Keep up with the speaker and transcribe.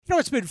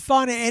it's been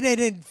fun and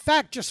in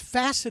fact just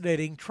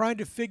fascinating trying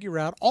to figure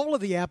out all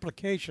of the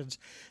applications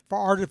for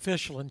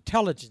artificial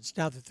intelligence.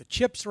 Now that the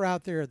chips are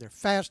out there, they're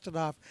fast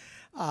enough.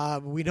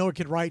 We know it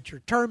can write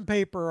your term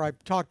paper. I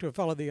talked to a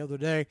fellow the other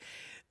day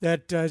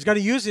that is going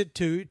to use it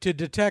to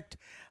detect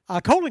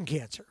colon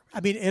cancer. I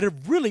mean, at a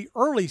really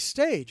early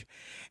stage.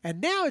 And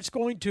now it's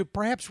going to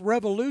perhaps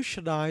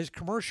revolutionize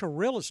commercial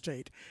real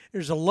estate.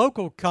 There's a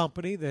local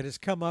company that has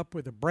come up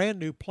with a brand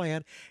new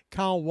plan.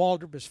 Kyle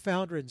Waldrep is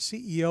founder and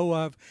CEO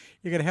of.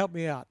 You're going to help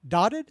me out.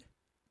 Dottid?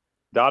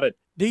 Dottid.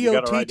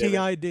 Dottid.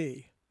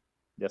 Right,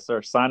 yes,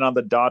 sir. Sign on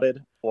the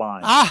dotted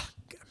line.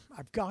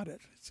 I've got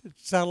it. It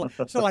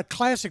sounds like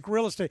classic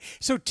real estate.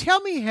 So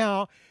tell me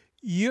how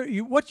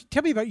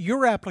tell me about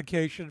your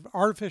application of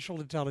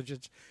artificial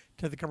intelligence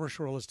to the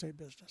commercial real estate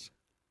business.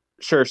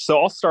 Sure.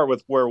 So I'll start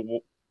with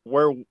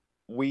where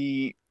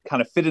we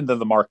kind of fit into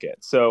the market.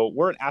 So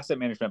we're an asset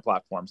management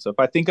platform. So if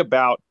I think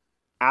about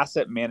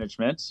asset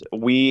management,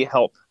 we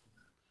help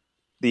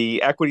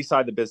the equity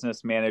side of the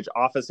business manage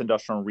office,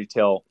 industrial, and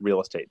retail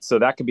real estate. So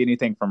that could be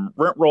anything from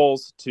rent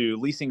rolls to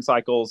leasing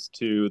cycles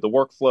to the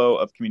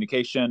workflow of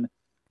communication,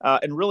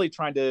 and really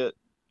trying to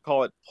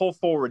call it pull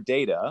forward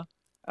data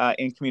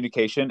in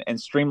communication and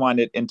streamline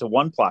it into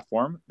one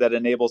platform that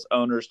enables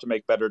owners to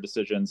make better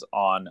decisions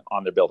on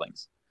their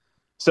buildings.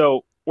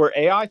 So where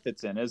AI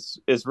fits in is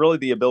really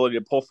the ability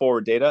to pull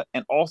forward data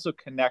and also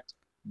connect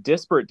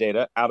disparate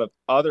data out of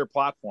other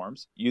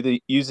platforms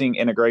using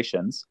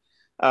integrations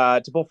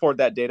to pull forward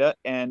that data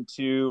and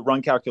to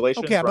run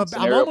calculations. Okay, I'm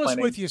almost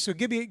with you. So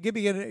give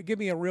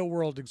me a real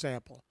world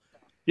example.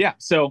 Yeah.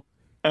 So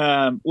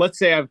let's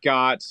say I've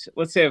got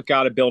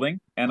a building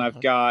and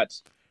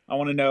I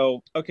want to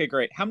know, okay,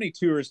 great. How many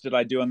tours did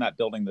I do on that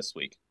building this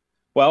week?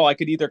 Well, I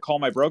could either call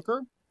my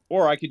broker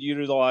or I could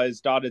utilize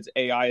Dottid's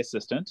AI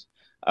assistant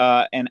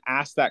and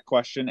ask that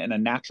question in a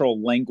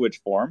natural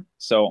language form.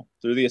 So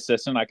through the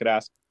assistant, I could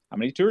ask, how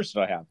many tours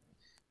did I have?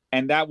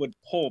 And that would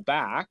pull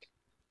back.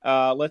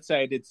 Let's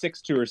say I did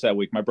 6 tours that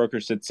week. My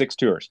broker said 6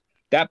 tours.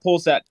 That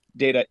pulls that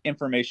data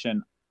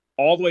information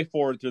all the way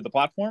forward through the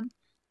platform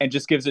and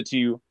just gives it to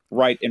you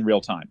right in real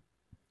time.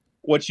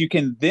 What you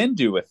can then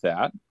do with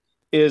that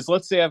is,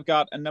 let's say I've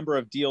got a number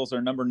of deals or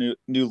a number of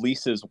new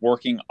leases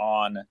working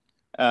on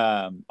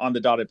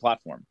the Dottid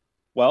platform.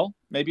 Well,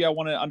 maybe I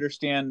want to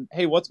understand,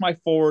 hey, what's my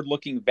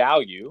forward-looking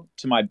value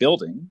to my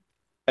building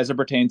as it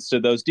pertains to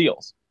those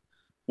deals?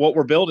 What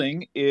we're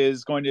building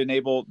is going to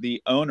enable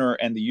the owner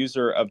and the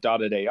user of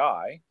Dottid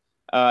AI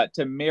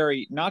to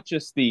marry not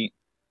just the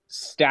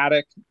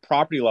static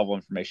property level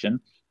information,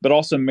 but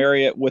also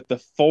marry it with the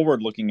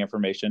forward-looking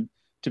information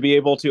to be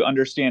able to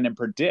understand and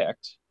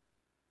predict,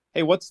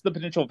 hey, what's the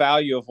potential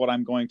value of what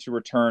I'm going to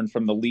return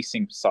from the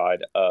leasing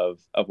side of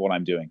what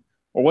I'm doing?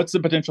 Or what's the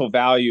potential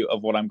value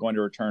of what I'm going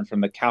to return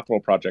from the capital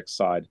project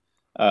side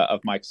of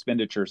my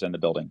expenditures in the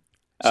building?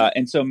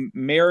 And so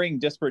marrying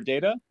disparate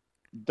data,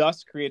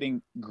 thus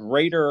creating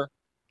greater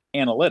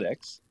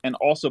analytics and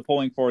also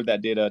pulling forward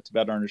that data to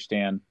better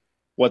understand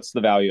what's the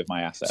value of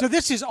my asset. So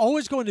this is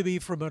always going to be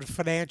from a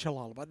financial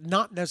element,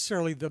 not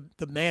necessarily the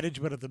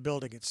management of the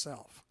building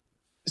itself.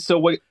 So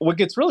what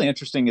gets really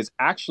interesting is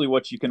actually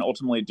what you can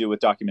ultimately do with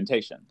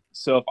documentation.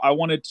 So if I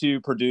wanted to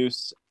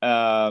produce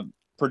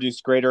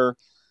greater,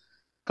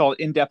 call it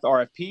in-depth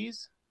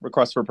RFPs,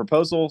 requests for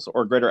proposals,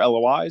 or greater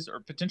LOIs,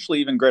 or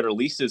potentially even greater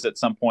leases at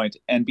some point,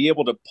 and be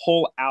able to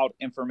pull out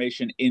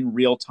information in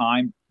real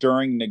time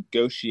during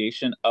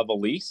negotiation of a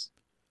lease,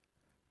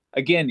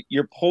 again,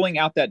 you're pulling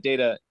out that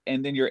data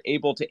and then you're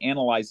able to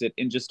analyze it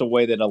in just a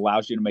way that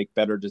allows you to make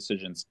better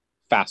decisions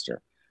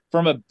faster.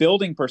 From a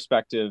building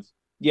perspective,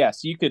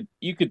 yes, you could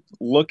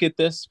look at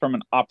this from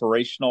an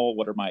operational,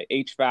 what are my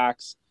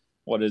HVACs?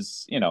 What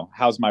is,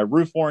 how's my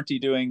roof warranty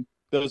doing?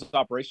 Those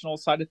operational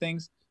side of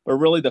things. But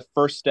really the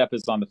first step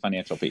is on the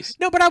financial piece.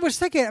 No, but I was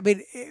thinking,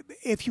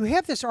 if you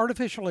have this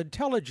artificial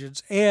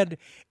intelligence and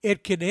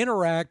it can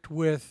interact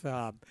with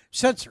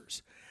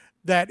sensors,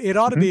 that it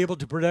ought to be able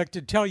to predict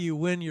and tell you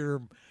when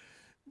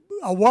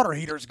a water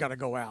heater is going to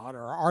go out,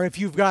 or if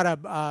you've got a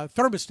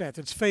thermostat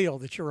that's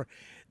failed, it's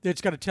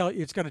going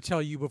to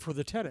tell you before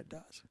the tenant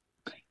does.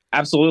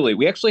 Absolutely.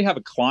 We actually have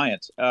a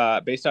client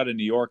based out of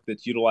New York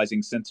that's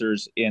utilizing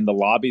sensors in the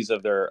lobbies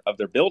of their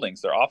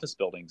buildings, their office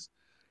buildings,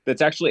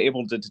 that's actually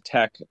able to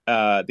detect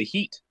the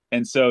heat.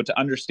 And so to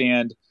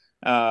understand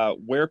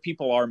where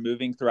people are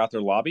moving throughout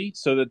their lobby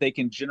so that they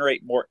can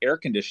generate more air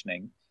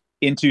conditioning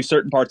into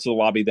certain parts of the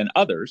lobby than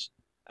others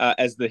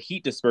as the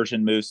heat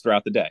dispersion moves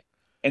throughout the day.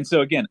 And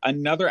so again,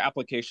 another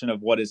application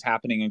of what is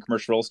happening in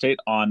commercial real estate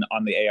on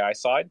the AI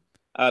side,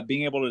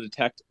 being able to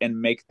detect and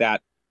make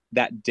that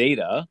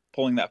data,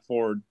 pulling that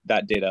forward,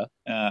 that data,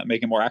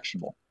 make it more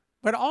actionable.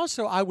 But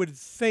also, I would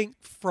think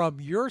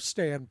from your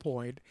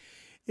standpoint,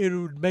 it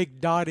would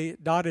make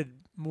Dottid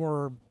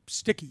more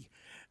sticky.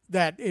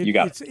 That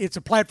it's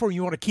a platform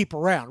you want to keep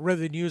around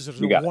rather than use it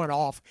as a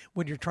one-off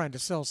when you're trying to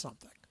sell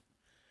something.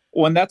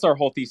 Well, and that's our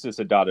whole thesis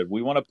at Dottid.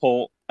 We want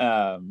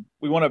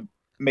to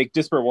make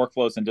disparate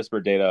workflows and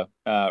disparate data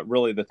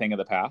really the thing of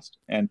the past.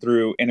 And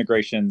through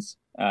integrations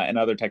and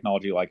other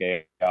technology like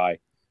AI,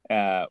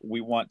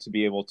 we want to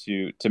be able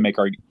to make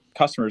our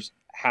customers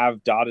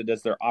have Dottid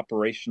as their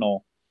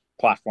operational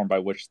platform by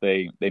which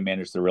they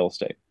manage their real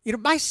estate.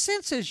 My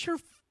sense is you're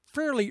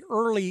fairly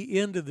early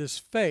into this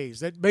phase.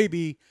 That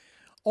maybe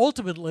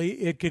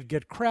ultimately it could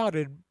get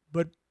crowded,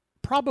 but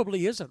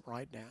probably isn't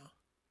right now.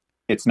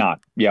 It's not.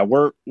 Yeah,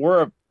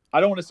 I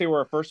don't want to say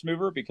we're a first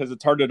mover because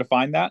it's hard to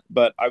define that,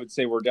 but I would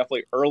say we're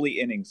definitely early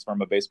innings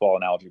from a baseball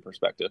analogy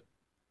perspective.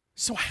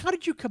 So how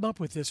did you come up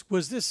with this?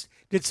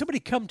 Did somebody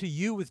come to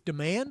you with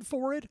demand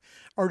for it,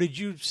 or did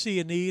you see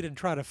a need and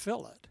try to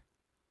fill it?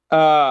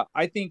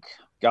 I think,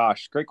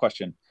 gosh, great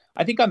question.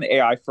 I think on the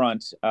AI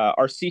front,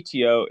 our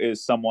CTO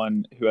is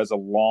someone who has a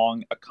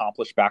long,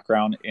 accomplished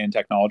background in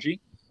technology.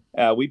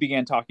 We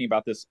began talking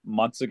about this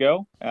months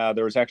ago.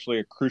 There was actually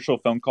a crucial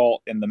phone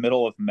call in the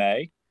middle of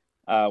May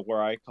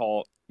where I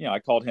called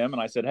him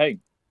and I said, "Hey,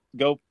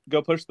 go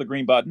push the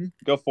green button,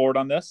 go forward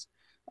on this,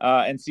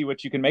 and see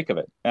what you can make of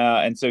it."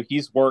 And so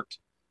he's worked,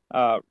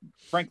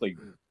 frankly,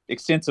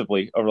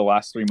 extensively over the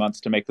last 3 months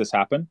to make this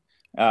happen.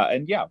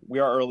 And yeah, we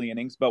are early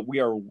innings, but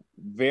we are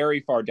very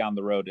far down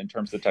the road in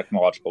terms of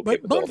technological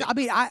capability. I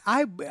mean,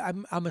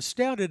 I'm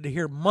astounded to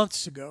hear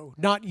months ago,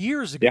 not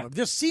years ago. Yeah.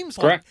 This seems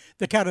like Correct.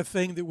 the kind of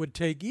thing that would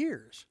take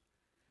years.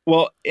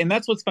 Well, and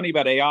that's what's funny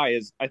about AI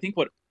is I think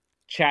what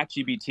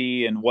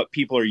ChatGPT and what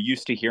people are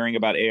used to hearing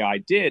about AI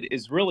did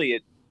is really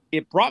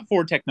it brought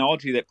forward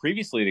technology that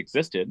previously had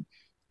existed.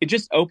 It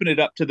just opened it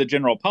up to the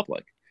general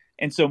public.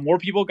 And so more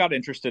people got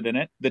interested in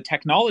it. The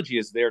technology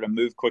is there to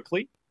move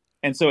quickly.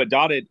 And so at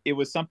Dottid, it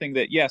was something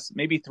that, yes,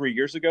 maybe 3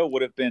 years ago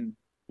would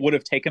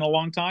have taken a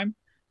long time,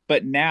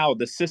 but now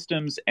the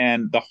systems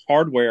and the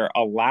hardware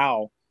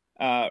allow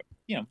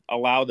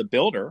the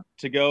builder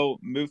to go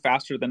move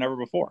faster than ever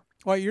before.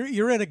 Well,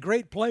 you're in a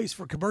great place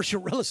for commercial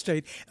real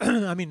estate.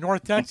 I mean,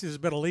 North Texas has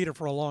been a leader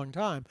for a long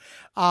time.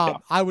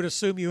 I would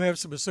assume you have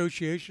some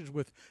associations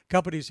with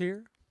companies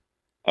here.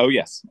 Oh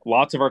yes,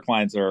 lots of our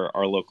clients are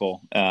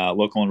local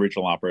and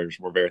regional operators.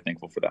 We're very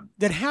thankful for them.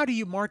 Then how do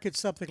you market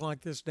something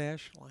like this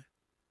nationally?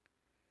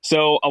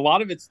 So a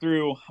lot of it's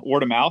through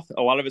word of mouth.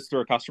 A lot of it's through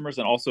our customers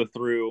and also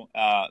through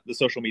the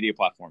social media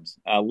platforms.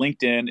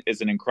 LinkedIn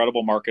is an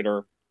incredible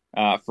marketer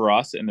for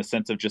us in the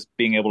sense of just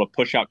being able to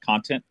push out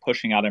content,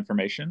 pushing out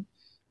information.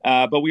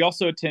 But we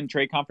also attend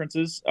trade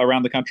conferences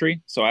around the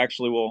country. So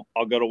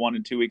I'll go to one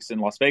in 2 weeks in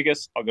Las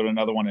Vegas. I'll go to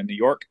another one in New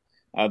York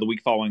the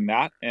week following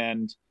that.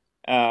 And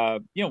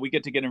we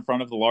get to get in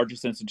front of the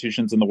largest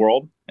institutions in the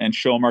world and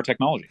show them our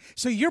technology.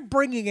 So you're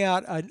bringing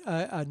out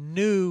a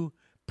new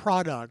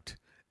product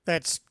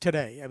that's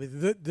today, I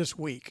mean, this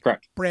week.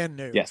 Correct. Brand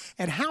new. Yes.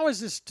 And how is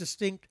this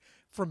distinct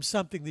from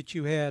something that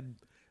you had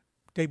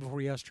day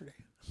before yesterday?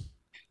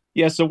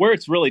 Yeah, so where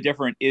it's really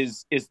different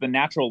is the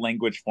natural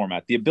language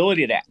format, the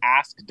ability to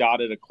ask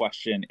Dottid a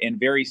question in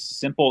very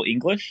simple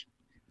English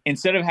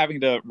instead of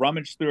having to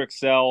rummage through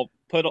Excel,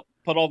 put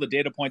all the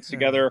data points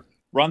together,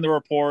 run the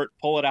report,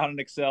 pull it out in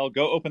Excel,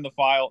 go open the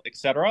file,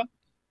 etc.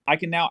 I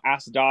can now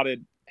ask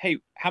Dottid, hey,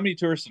 how many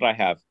tours did I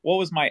have? What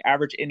was my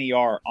average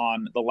NER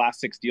on the last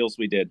 6 deals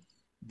we did?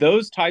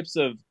 Those types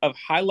of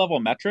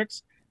high-level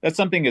metrics, that's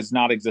something that's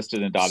not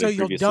existed in Dottid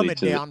previously. So you'll dumb it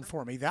down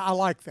for me. I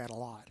like that a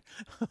lot.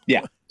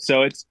 Yeah.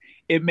 So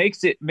it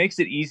makes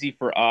it easy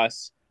for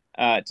us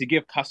to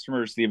give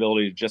customers the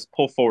ability to just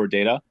pull forward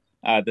data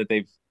that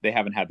they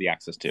haven't had the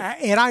access to.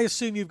 And I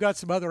assume you've got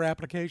some other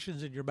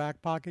applications in your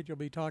back pocket you'll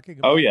be talking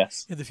about. Oh,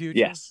 yes. In the future.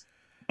 Yes,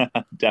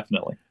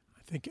 definitely.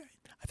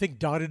 I think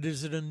Dottid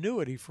is an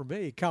annuity for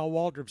me. Kyle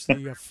Waldrep's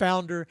the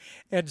founder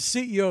and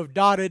CEO of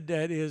Dottid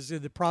that is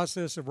in the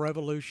process of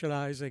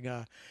revolutionizing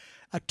a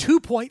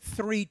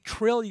 $2.3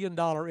 trillion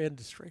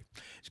industry.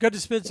 It's good to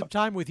spend some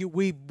time with you.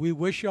 We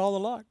wish you all the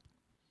luck.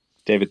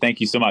 David, thank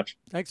you so much.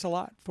 Thanks a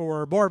lot.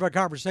 For more of our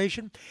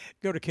conversation,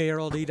 go to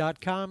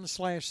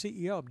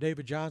krld.com/CEO. I'm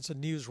David Johnson,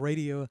 News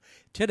Radio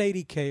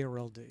 1080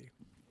 KRLD.